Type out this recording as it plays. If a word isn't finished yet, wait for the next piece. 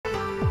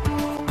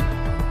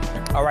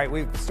All right,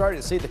 we've started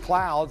to see the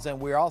clouds, and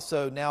we're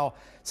also now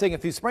seeing a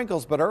few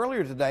sprinkles, but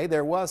earlier today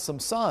there was some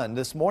sun.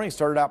 This morning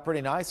started out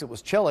pretty nice. It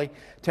was chilly.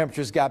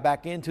 Temperatures got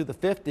back into the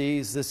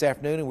 50s this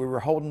afternoon, and we were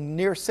holding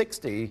near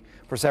 60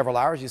 for several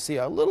hours. You see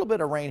a little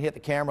bit of rain hit the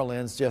camera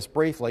lens just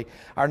briefly.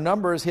 Our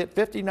numbers hit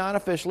 59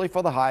 officially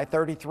for the high.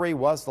 33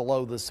 was the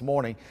low this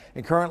morning,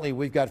 and currently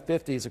we've got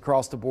 50s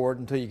across the board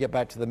until you get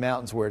back to the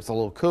mountains where it's a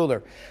little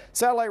cooler.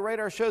 Satellite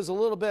radar shows a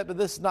little bit, but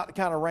this is not the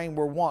kind of rain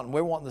we're wanting.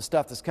 We're wanting the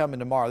stuff that's coming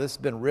tomorrow. This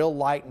has been real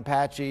light and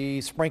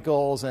patchy,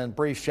 sprinkles and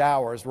brief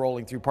showers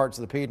rolling through parts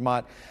of the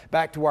Piedmont.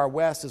 Back to our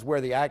west is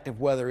where the active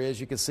weather is.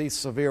 You can see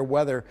severe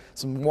weather.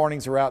 Some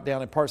warnings are out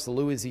down in parts of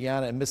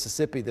Louisiana and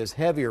Mississippi. There's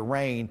heavier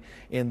rain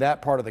in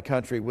that part of the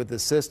country with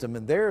this system.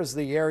 And there's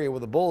the area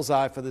with a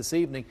bullseye for this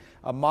evening,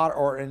 a moderate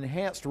or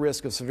enhanced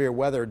risk of severe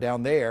weather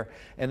down there.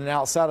 And then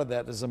outside of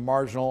that is a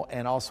marginal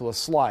and also a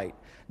slight.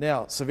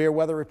 Now, severe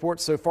weather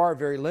reports so far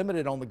very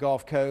limited on the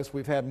Gulf Coast.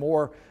 We've had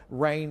more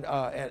rain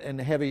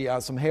and heavy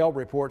some hail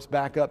reports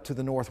back up to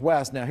the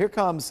northwest. Now, here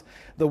comes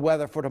the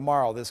weather for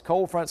tomorrow. This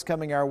cold front's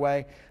coming our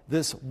way.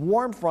 This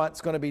warm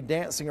front's going to be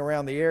dancing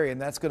around the area, and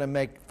that's going to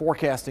make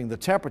forecasting the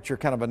temperature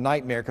kind of a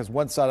nightmare because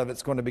one side of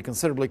it's going to be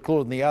considerably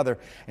cooler than the other,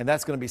 and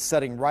that's going to be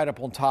setting right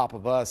up on top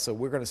of us. So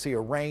we're going to see a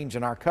range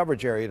in our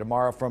coverage area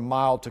tomorrow from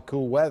mild to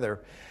cool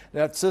weather.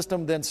 That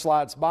system then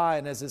slides by,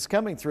 and as it's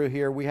coming through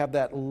here, we have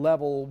that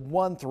level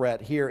 1 threat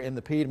here in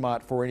the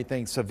Piedmont for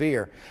anything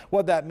severe.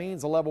 What that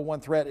means, a level 1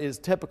 threat, is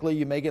typically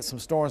you may get some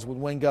storms with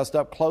wind gusts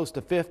up close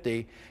to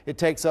 50. It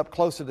takes up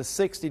closer to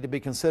 60 to be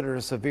considered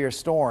a severe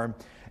storm.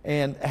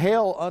 And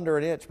hail under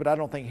an inch, but I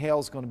don't think hail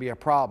is going to be a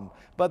problem.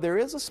 But there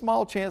is a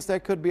small chance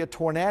that could be a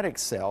tornadic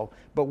cell,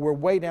 but we're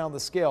way down the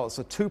scale. It's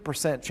a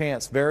 2%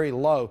 chance, very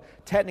low.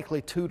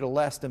 Technically 2 to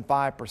less than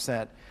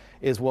 5%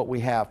 is what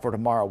we have for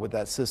tomorrow with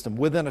that system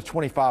within a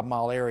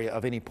 25-mile area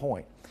of any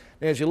point.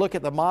 As you look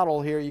at the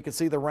model here, you can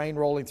see the rain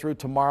rolling through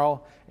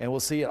tomorrow, and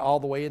we'll see it all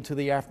the way into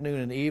the afternoon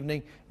and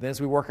evening. Then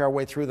as we work our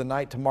way through the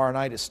night tomorrow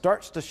night, it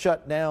starts to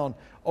shut down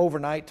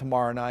overnight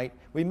tomorrow night.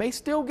 We may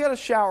still get a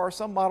shower.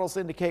 Some models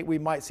indicate we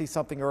might see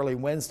something early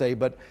Wednesday,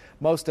 but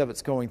most of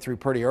it's going through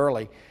pretty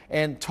early.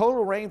 And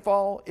total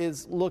rainfall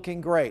is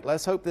looking great.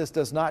 Let's hope this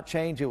does not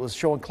change. It was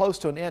showing close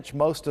to an inch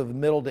most of the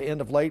middle to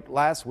end of late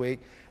last week.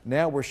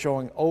 Now we're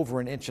showing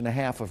over an inch and a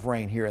half of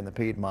rain here in the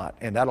Piedmont,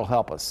 and that'll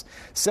help us.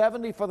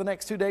 70 for the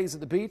next 2 days at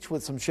the beach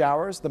with some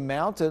showers. The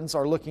mountains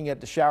are looking at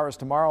the showers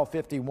tomorrow,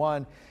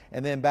 51,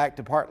 and then back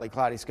to partly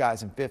cloudy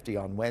skies and 50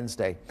 on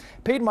Wednesday.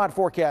 Piedmont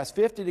forecast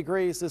 50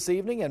 degrees this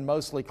evening and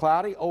mostly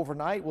cloudy.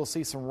 Overnight, we'll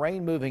see some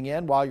rain moving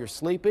in while you're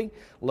sleeping.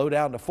 Low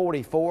down to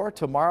 44.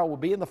 Tomorrow will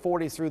be in the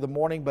 40s through the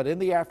morning, but in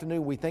the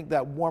afternoon, we think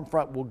that warm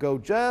front will go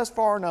just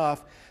far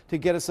enough to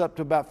get us up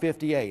to about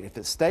 58. If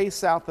it stays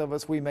south of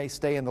us, we may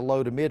stay in the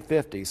low to mid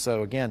 50s.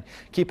 So again,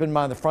 keep in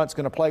mind the front's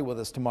going to play with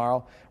us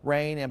tomorrow.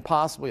 Rain and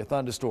possibly a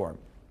thunderstorm.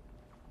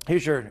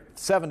 Here's your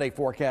 7-day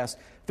forecast.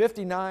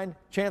 59,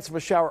 chance of a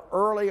shower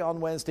early on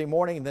Wednesday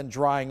morning and then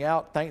drying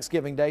out.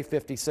 Thanksgiving Day,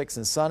 56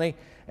 and sunny,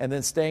 and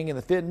then staying in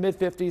the mid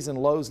 50s and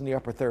lows in the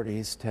upper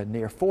 30s to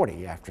near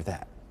 40 after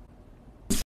that.